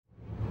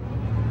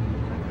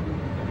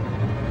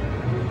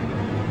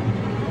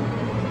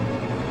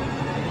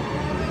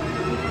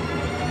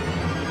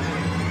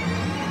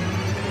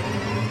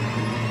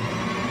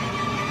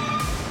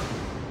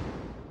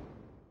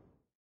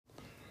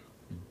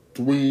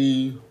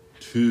3,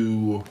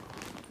 2,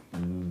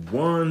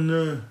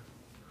 1.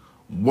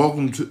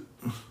 Welcome to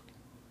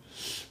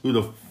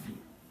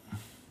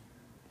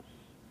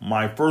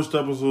my first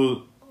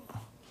episode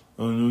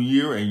of the new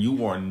year, and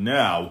you are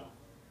now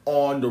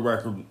on the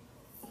record.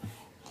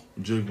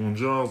 Jake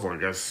Gonzalez,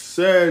 like I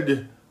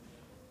said,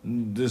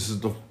 this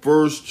is the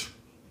first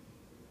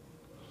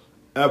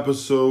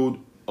episode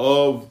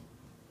of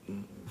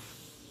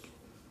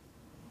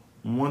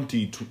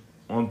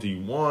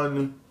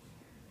 2021.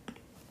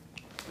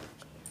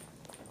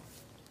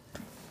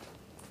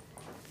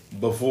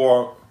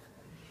 Before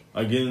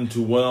I get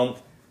into what I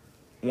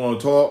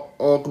want to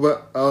talk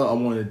about, I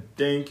want to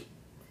thank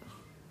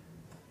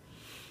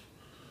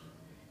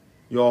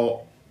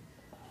y'all.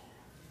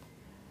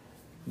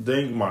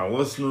 Thank my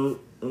listeners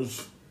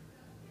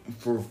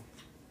for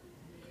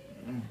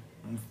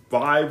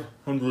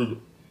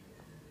 500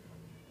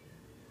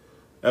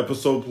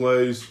 episode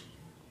plays.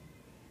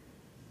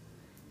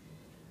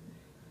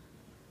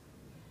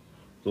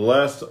 The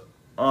last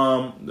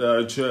that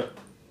I checked,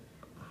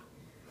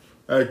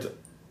 at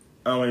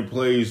how many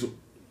plays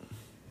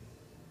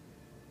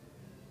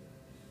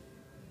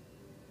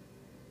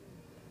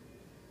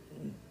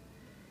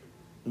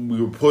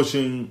we were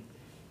pushing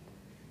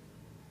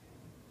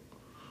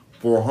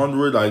for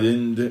 100. I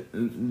didn't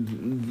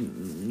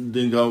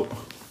think I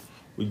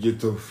would get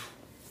to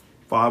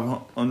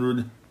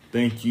 500.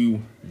 Thank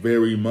you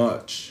very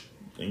much.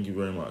 Thank you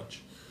very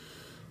much.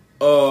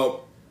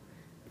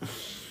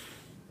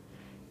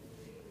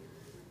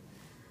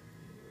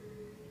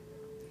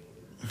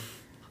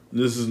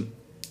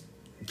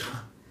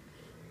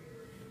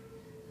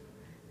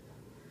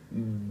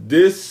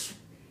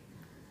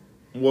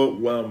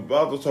 What I'm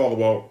about to talk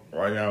about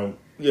right now.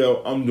 Yeah,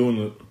 I'm doing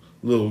a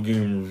little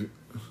game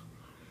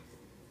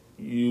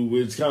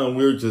review. It's kind of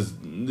weird because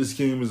this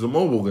game is a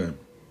mobile game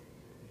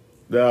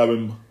that I've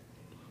been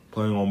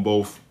playing on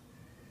both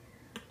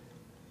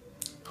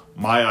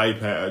my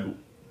iPad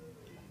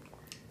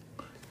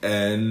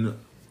and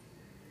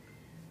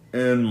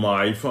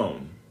my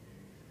phone.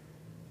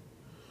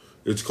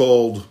 It's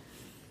called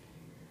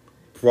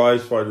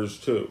Prizefighters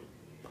 2.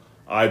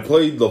 I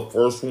played the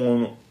first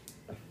one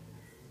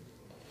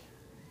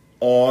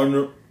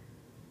on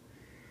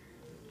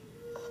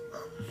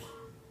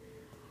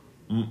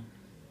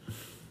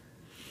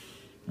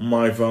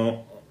my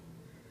phone,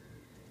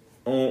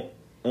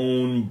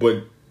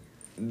 but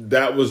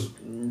that was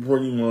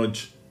pretty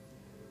much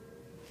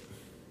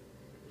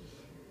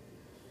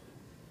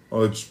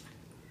it's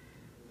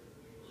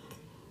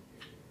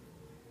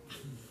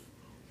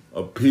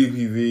a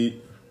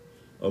PvE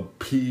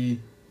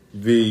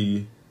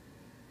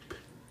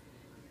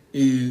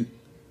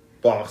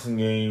boxing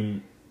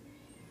game.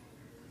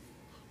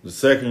 The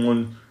second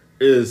one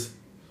is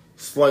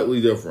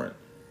slightly different.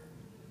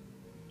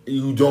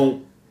 In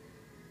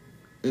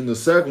the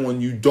second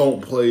one, you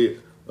don't play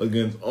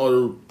against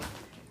other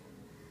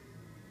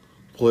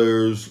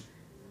players.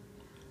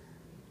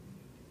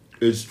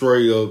 It's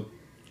straight up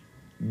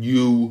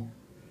you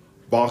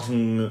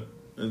boxing.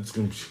 It's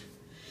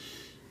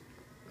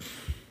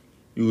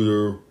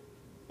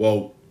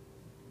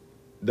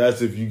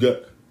that's if you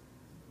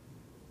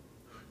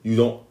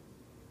don't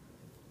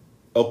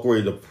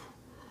upgrade the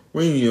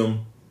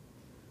premium.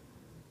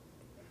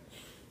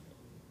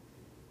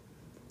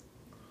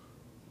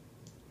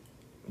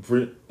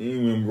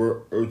 Premium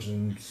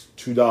versions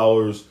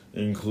 $2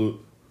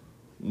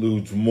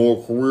 includes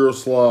more career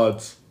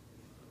slots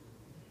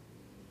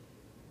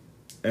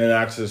and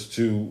access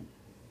to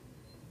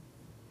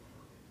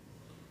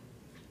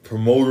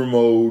promoter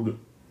mode.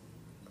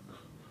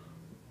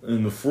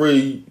 In the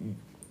free,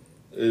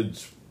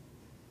 it's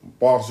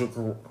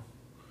boxer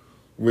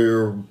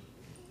career.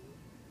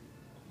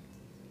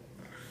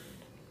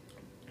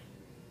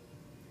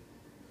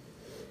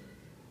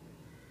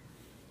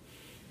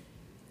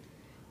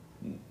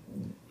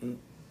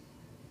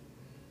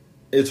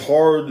 It's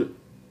hard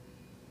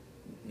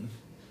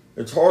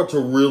to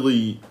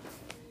really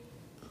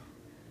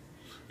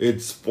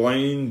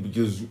explain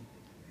because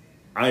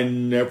I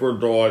never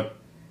thought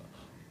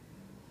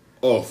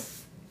of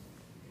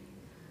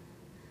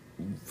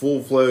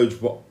full-fledged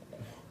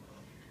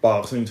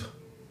boxing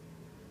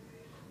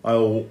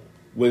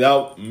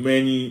without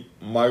many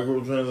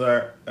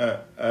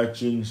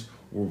microtransactions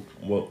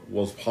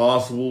was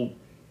possible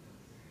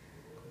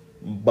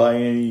by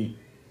any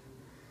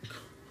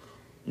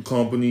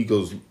company,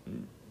 because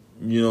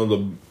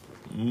the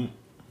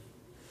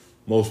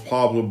most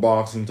popular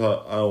boxing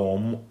title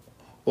on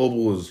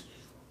mobile is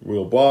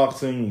Real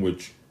Boxing,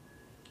 which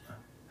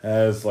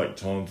has like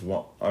tons of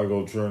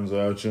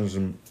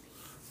microtransactions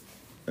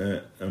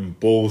and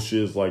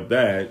bullshit like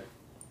that.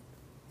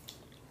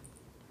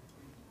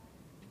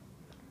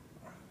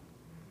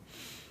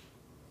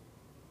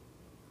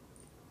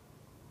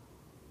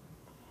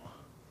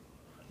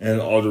 And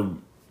other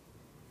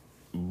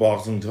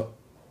boxing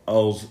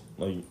titles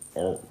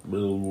are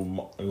real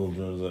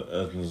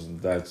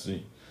microtransactions. That's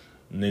the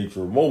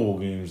nature of mobile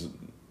games.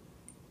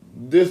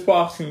 This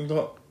boxing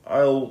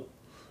title,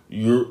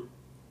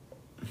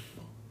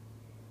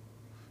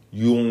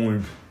 You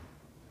only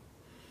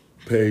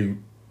pay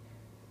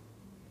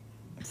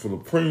for the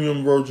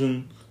premium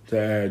version to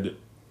add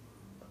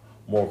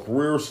more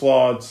career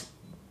slots,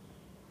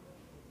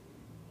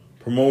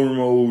 promoter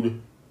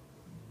mode,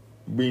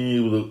 being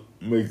able to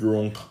make your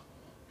own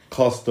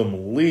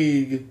custom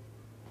league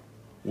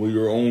with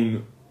your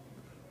own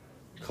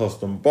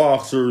custom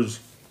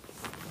boxers.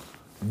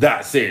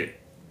 That's it.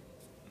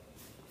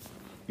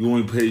 You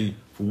only pay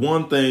for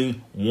one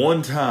thing,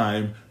 one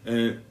time,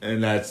 and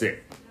that's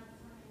it.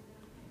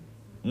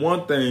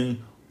 One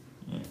thing,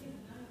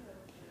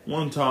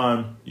 one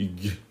time, you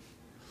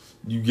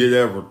get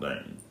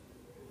everything.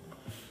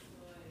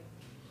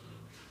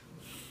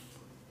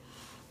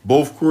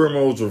 Both career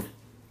modes are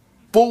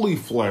fully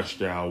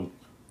fleshed out.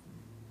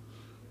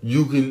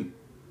 You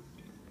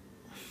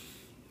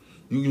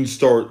can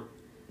start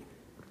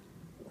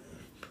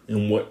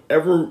in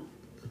whatever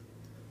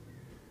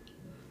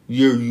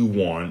year you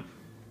want.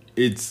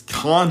 It's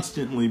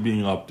constantly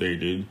being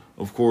updated.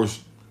 Of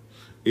course,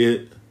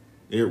 it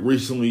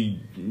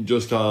recently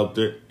just got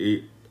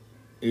updated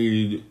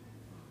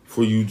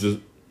for you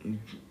to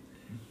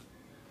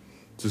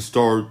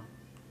start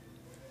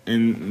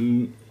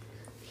in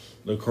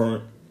the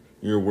current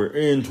year we're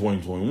in,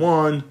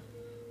 2021.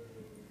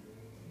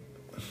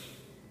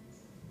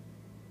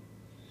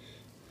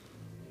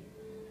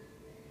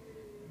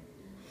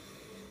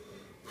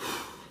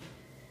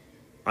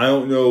 I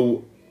don't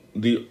know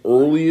the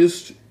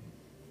earliest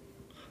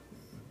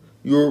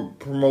your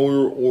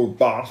promoter or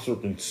boxer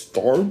can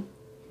start.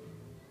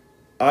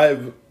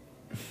 I've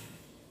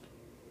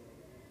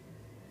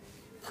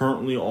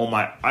currently on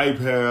my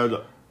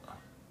iPad,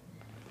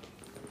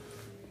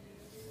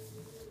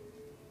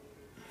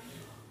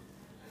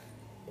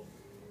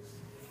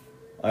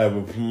 I have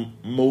a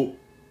promoter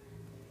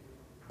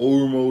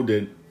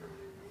mode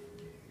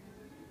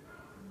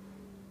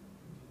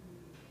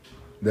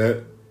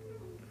that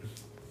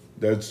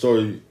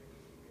started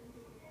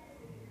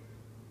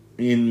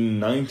in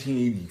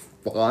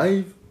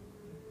 1985.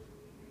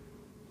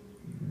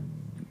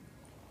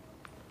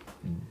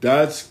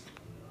 That's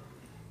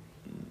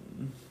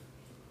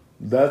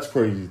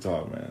crazy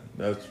talk, man.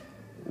 That's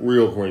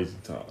real crazy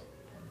talk.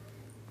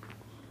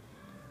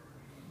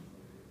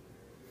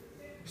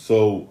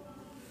 So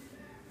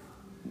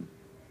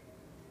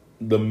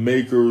the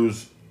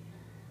makers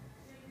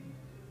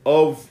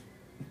of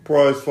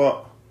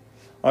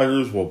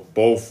Prizefighters, well,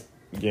 both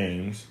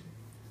games,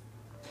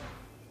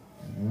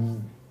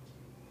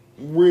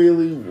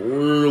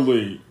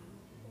 really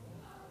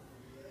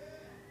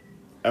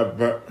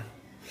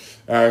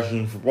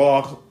action for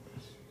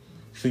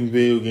boxing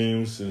video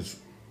games, since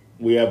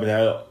we haven't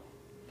had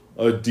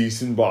a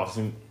decent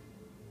boxing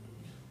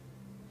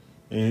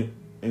in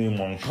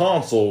on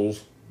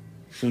consoles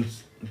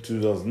since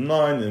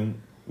 2009, and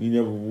we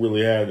never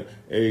really had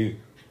a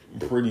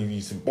pretty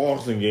decent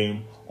boxing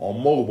game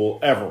on mobile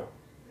ever.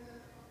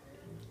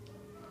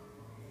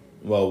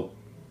 Well,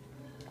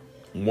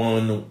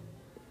 one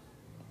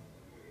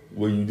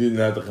where you didn't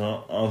have to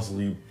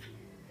constantly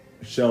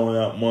shelling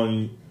out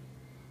money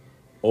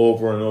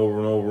over and over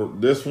and over.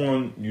 This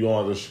one, you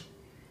don't have to.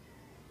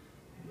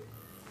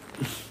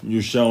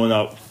 You're shelling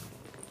out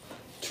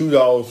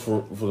 $2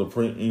 for the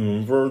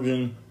premium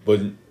version, but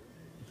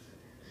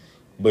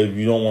if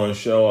you don't want to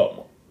shell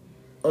out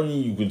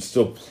money, you can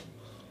still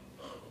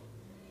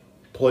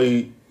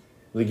play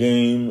the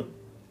game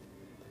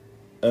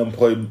and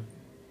play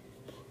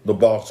the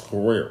box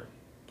career.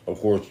 Of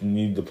course, you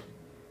need to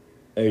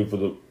pay for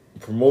the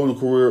promoter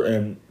career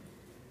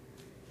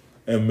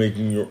and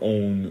making your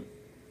own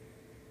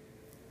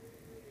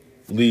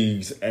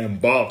leagues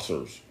and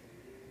boxers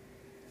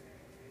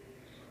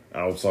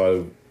outside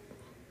of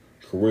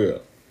Korea.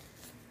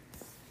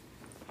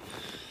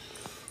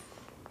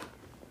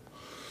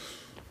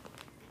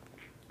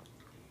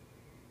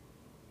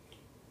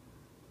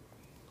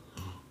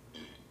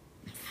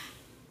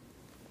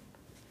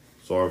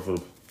 Sorry for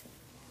the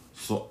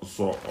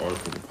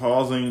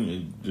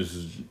pausing. This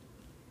is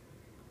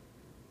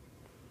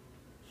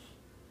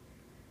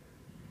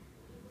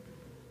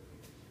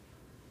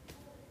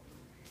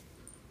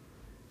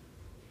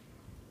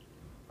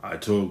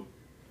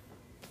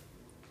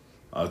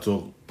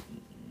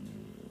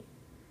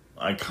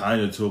I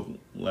kind of took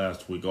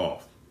last week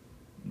off.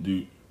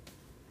 Dude,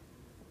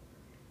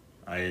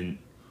 I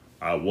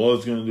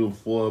was gonna do a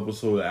full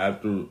episode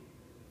after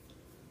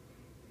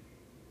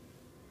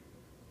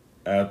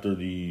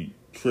the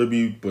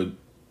tribute, but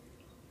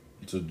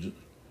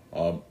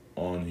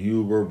on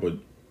Huber, but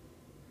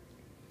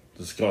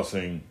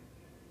discussing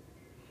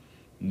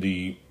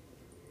the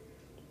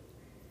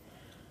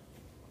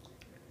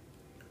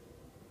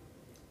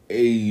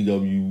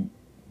AEW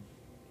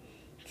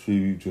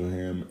tribute to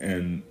him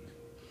and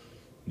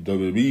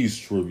WWE's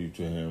tribute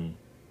to him,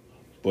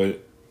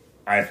 but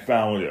I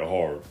found it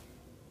hard.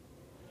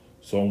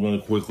 So I'm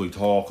going to quickly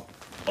talk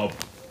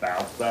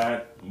about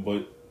that,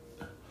 but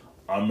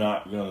I'm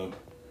not gonna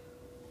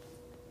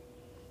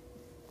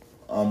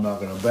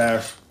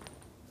bash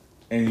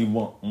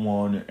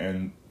anyone,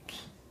 and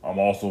I'm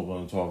also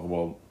going to talk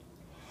about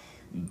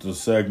the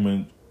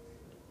segment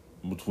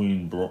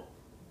between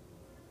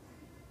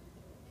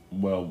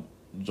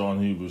John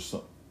Huber's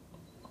son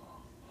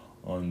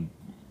on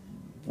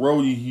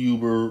Brody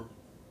Huber,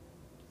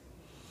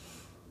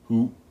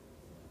 who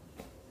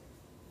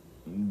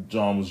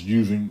John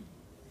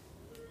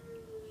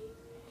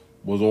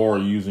was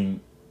already using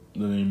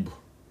the name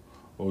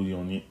Brody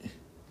on the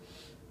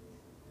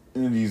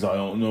Indies. I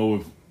don't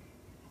know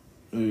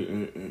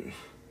if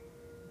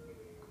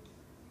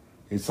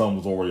his son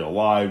was already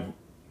alive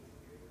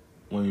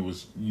when he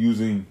was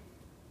using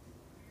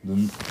the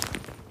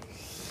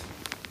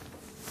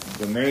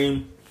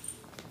name.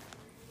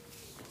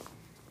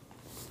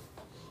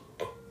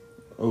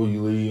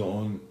 Lee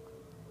on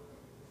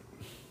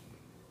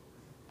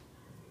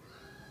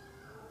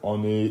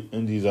the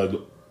Indies, I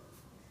don't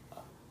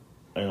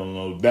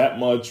know that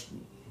much,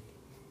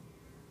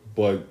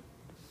 but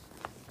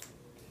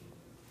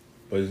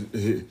there's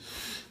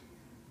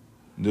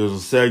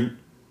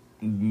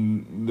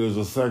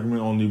a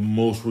segment on the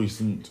most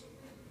recent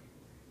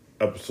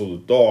episode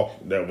of Dark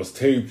that was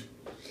taped.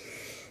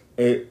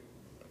 It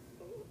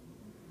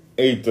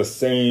ate the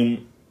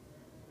same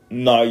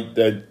night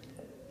that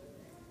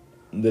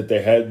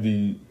they had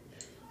the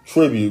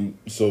tribute,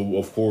 so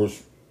of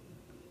course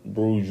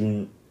Brody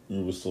Jr.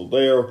 was still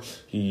there.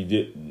 He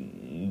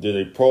did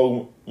a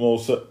promo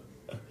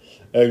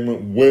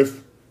segment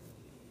with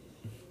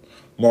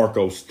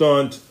Marco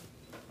Stunt,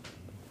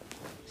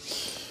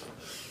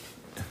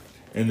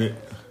 and it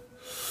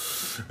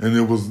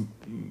was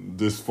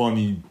this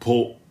funny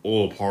pull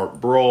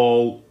apart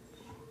brawl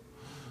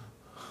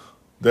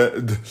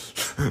that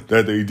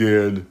they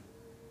did.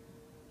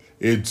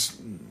 It's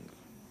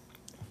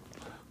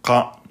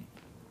kind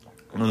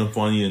of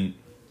funny,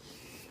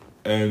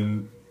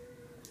 and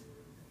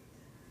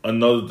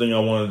another thing I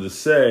wanted to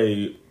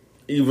say,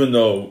 even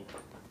though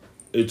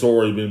it's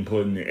already been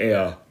put in the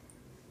air,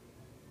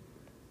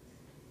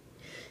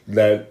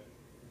 that,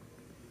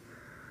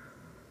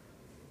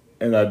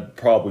 and I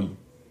probably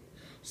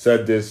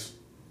said this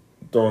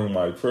during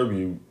my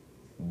tribute,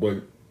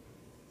 but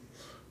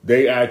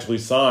they actually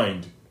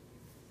signed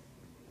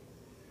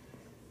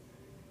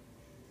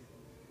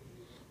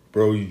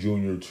Brody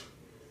Jr.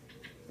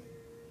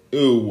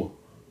 to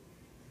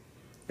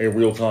a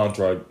real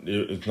contract.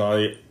 It's not.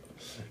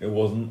 It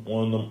wasn't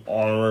one of them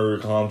honorary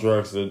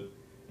contracts that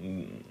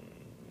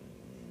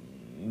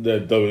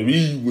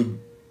WWE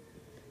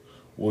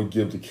would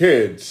give to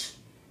kids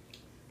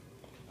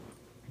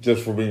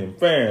just for being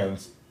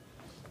fans.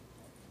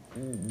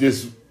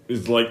 This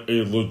is like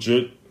a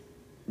legit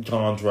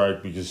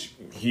contract because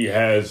he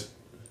has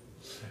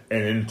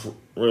an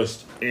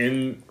interest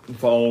in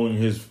following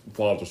his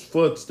father's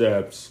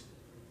footsteps,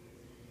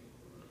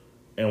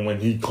 and when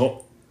he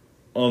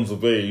comes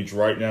of age,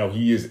 right now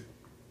he is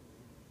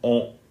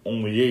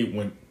only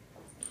 8.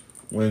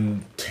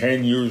 When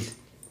 10 years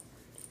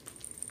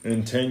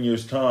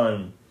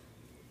time,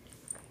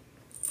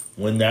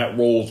 when that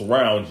rolls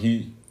around,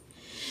 he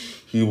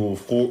will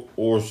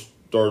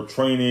start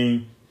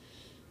training.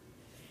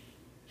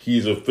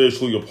 He's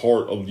officially a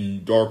part of the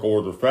Dark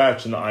Order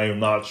faction. I am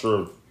not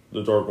sure if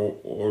the Dark Order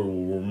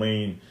will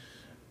remain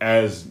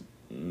as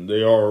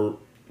they are,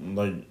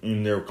 like,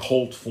 in their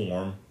cult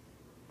form.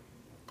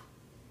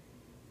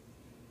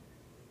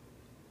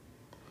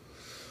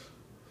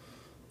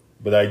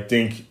 But I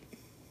think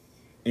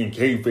in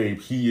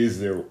kayfabe, he is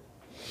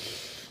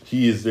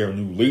their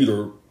new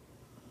leader.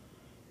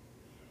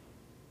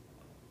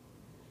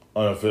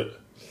 Unofficially,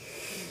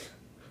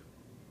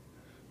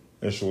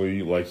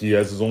 like, he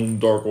has his own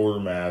Dark Order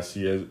mask.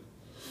 He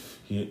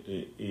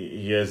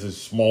has his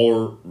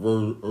smaller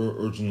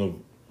version of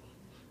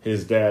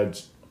his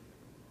dad's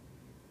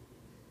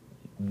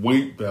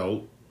weight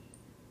belt.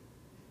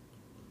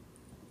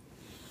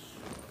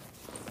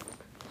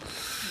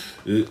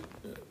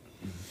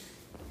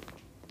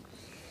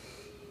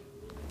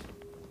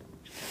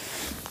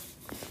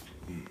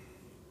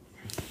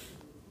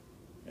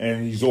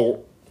 And he's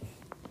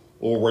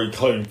already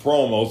cutting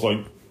promos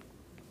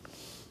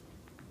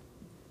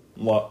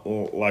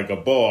like a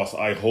boss.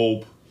 I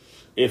hope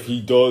if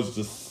he does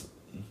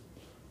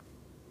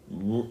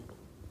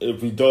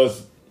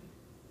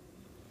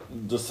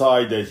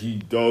decide that he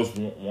does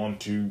want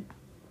to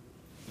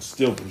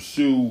still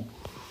pursue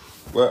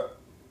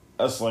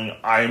wrestling,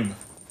 I'm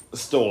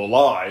still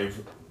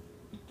alive.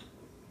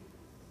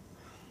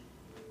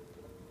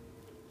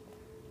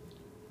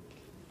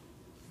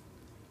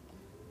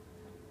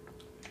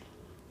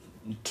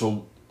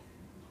 To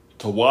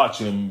watch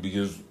him,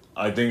 because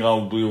I think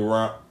I'll be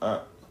around.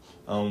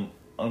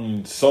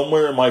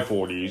 Somewhere in my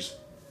 40s,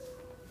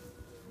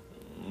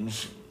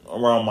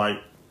 around my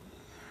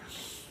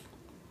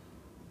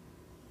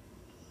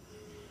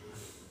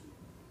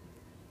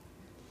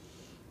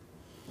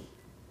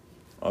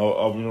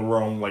I'll be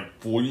around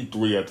like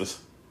 43 at this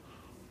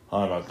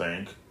time, I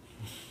think.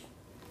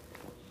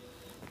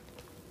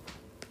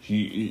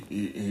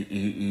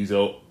 He's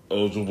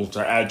eligible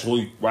to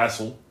actually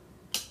wrestle.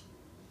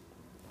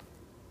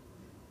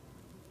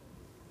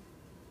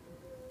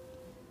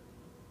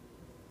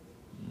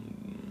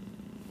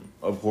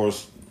 of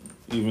course,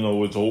 even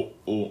though it's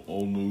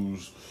old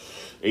news,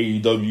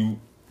 AEW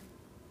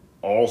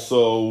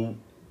also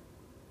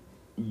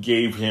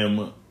gave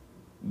him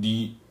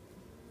the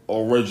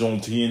original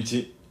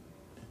TNT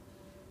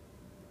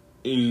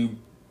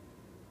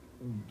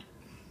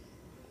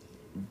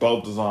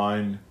belt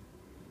design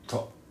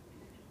to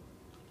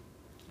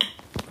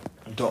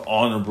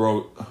honor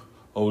Brody,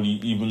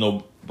 even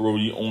though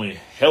Brody only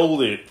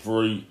held it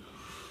for a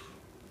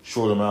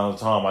short amount of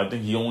time. I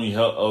think he only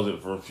held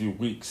it for a few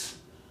weeks.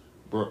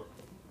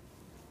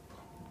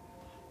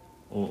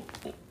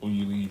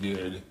 He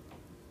did.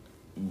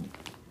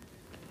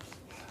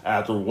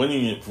 After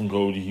winning it from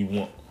Cody,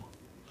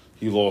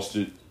 he lost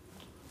it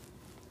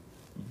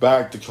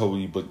back to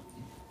Cody, but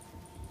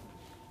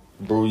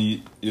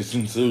Brody is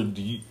considered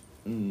the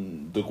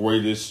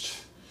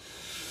greatest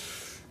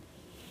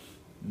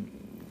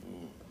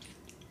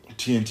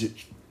TNT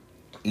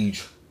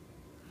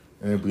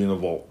champion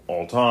of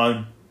all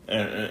time,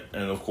 and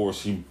of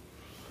course the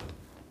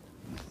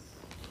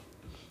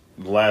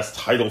last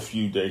title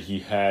feud that he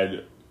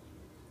had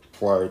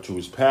prior to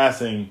his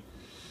passing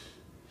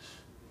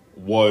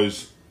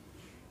was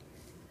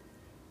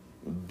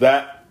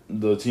that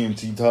the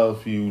TNT title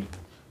feud,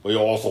 but he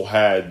also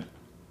had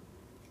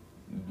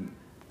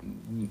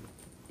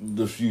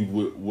the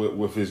feud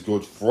with his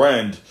good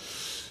friend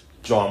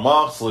Jon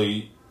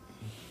Moxley.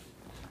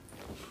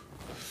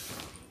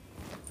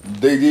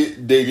 They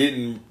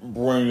didn't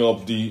bring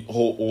up the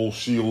whole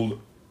Shield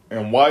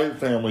and Wyatt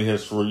family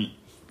history,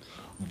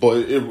 but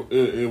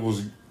it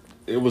was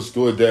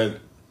good that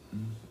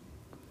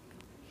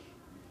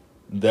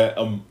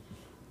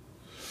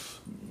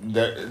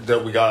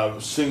we got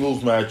a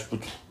singles match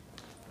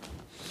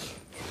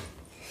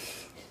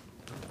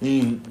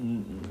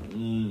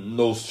between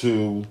those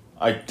two.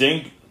 I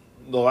think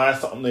the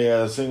last time they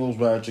had a singles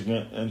match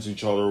against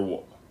each other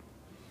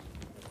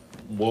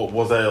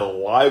was at a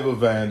live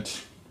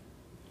event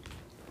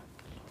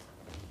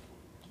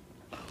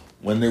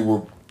when they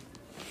were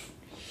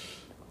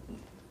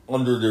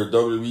under their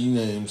WWE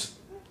names.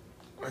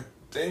 I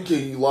think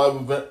a live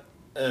event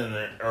in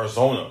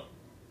Arizona.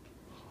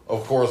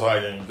 Of course, I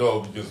didn't go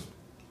because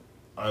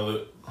I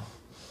live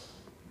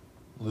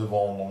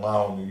on Long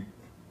Island,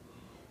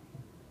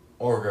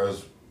 or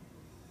as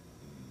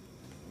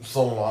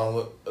some of my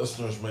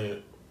listeners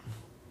may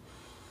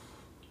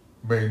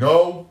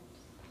know.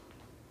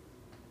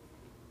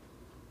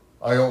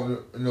 I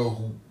don't know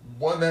who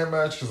won that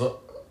match because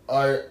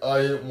I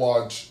didn't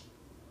watch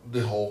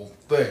the whole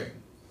thing,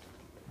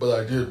 but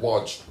I did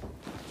watch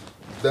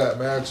that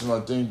match, and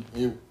I think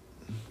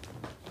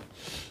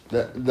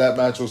that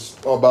match was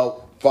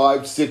about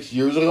 5-6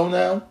 years ago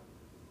now.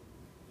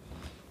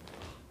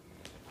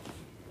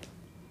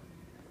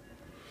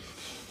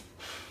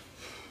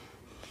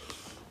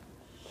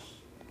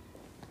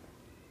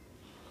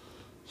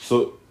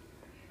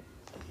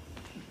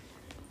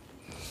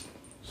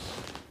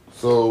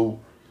 So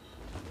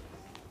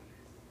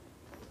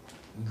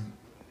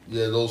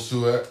yeah, those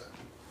two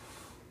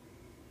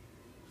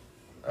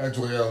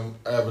actually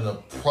having a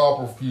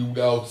proper feud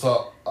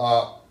outside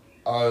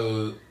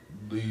of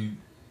the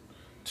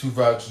two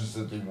factions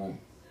that they were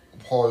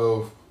part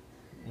of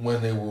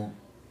when they were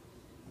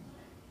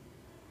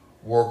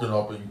working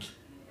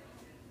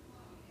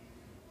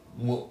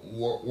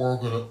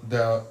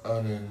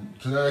down in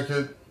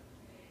Connecticut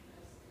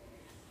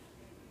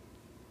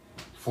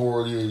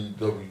for the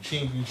AEW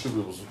Championship.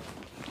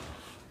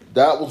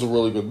 That was a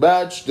really good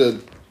match.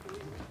 That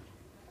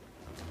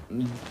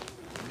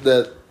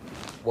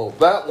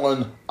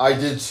one I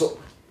did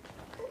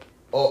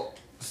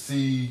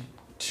see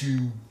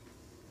to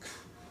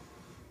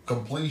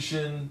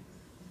completion.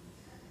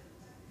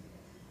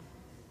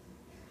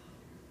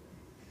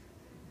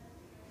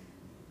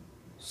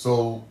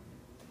 So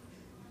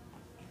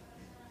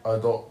I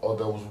thought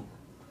that was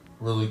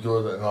really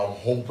good, and I'm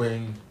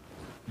hoping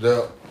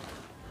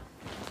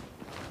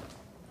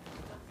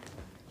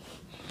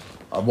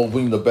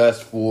the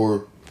best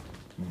for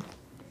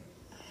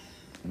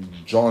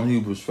John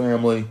Huber's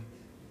family.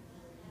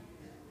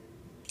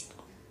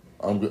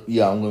 I'm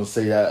going to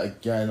say that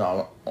again.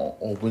 I'm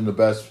hoping the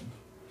best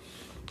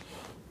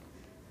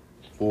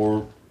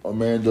for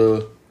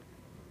Amanda,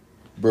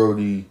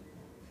 Brody,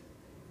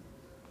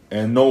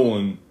 and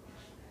Nolan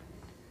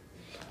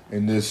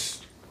in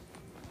this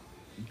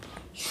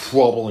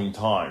troubling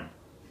time.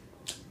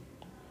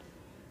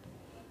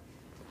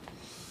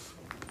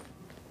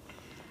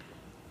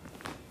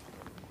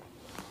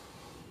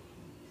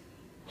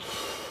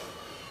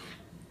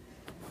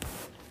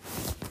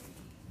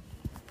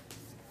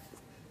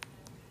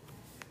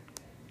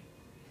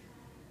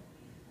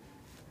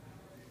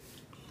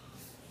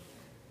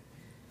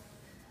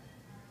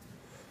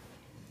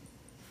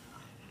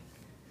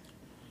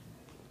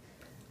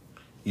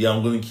 Yeah,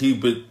 I'm going to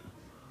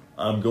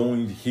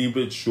keep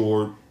it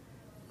short.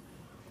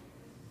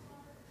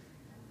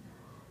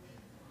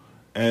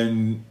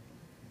 And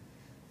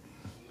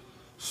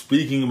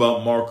speaking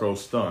about Marco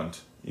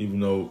Stunt, even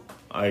though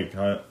I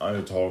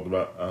talked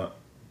about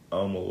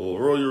a little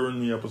earlier in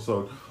the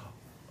episode,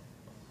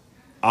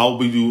 I'll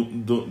be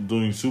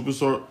doing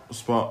Superstar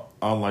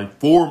Spotlight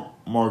for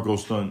Margot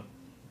Stunt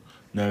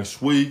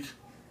next week.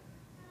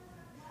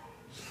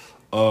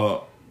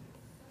 I'll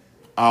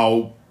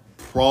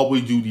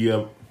probably do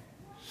the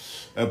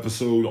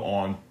episode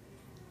on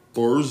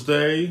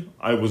Thursday.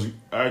 I was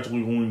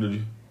actually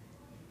going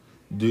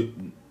to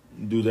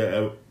do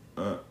that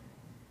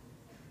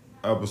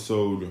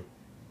episode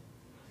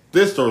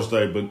this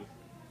Thursday,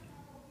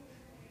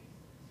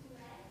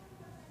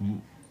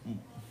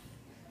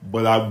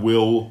 but I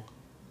will,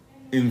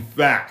 in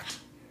fact,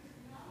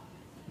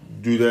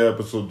 do that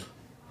episode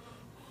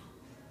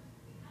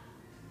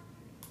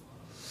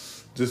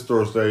this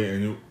Thursday,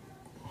 and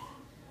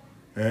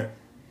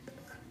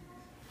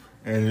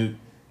it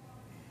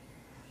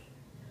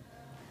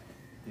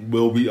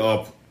will be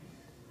up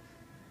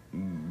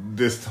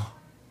this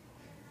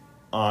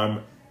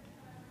time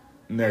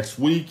next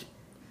week.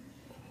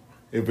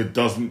 If it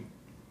doesn't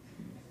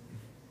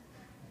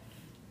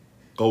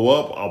go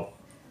up,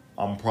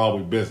 I'm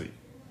probably busy.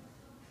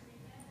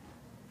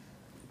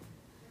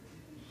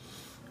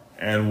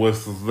 And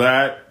with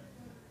that,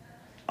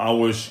 I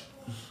wish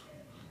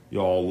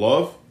y'all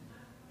love,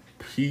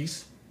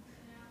 peace,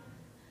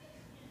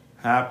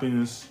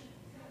 happiness,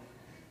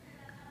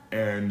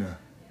 and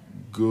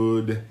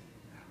good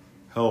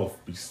health.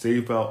 Be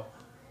safe out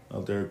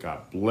there.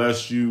 God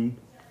bless you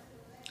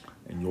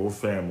and your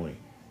family.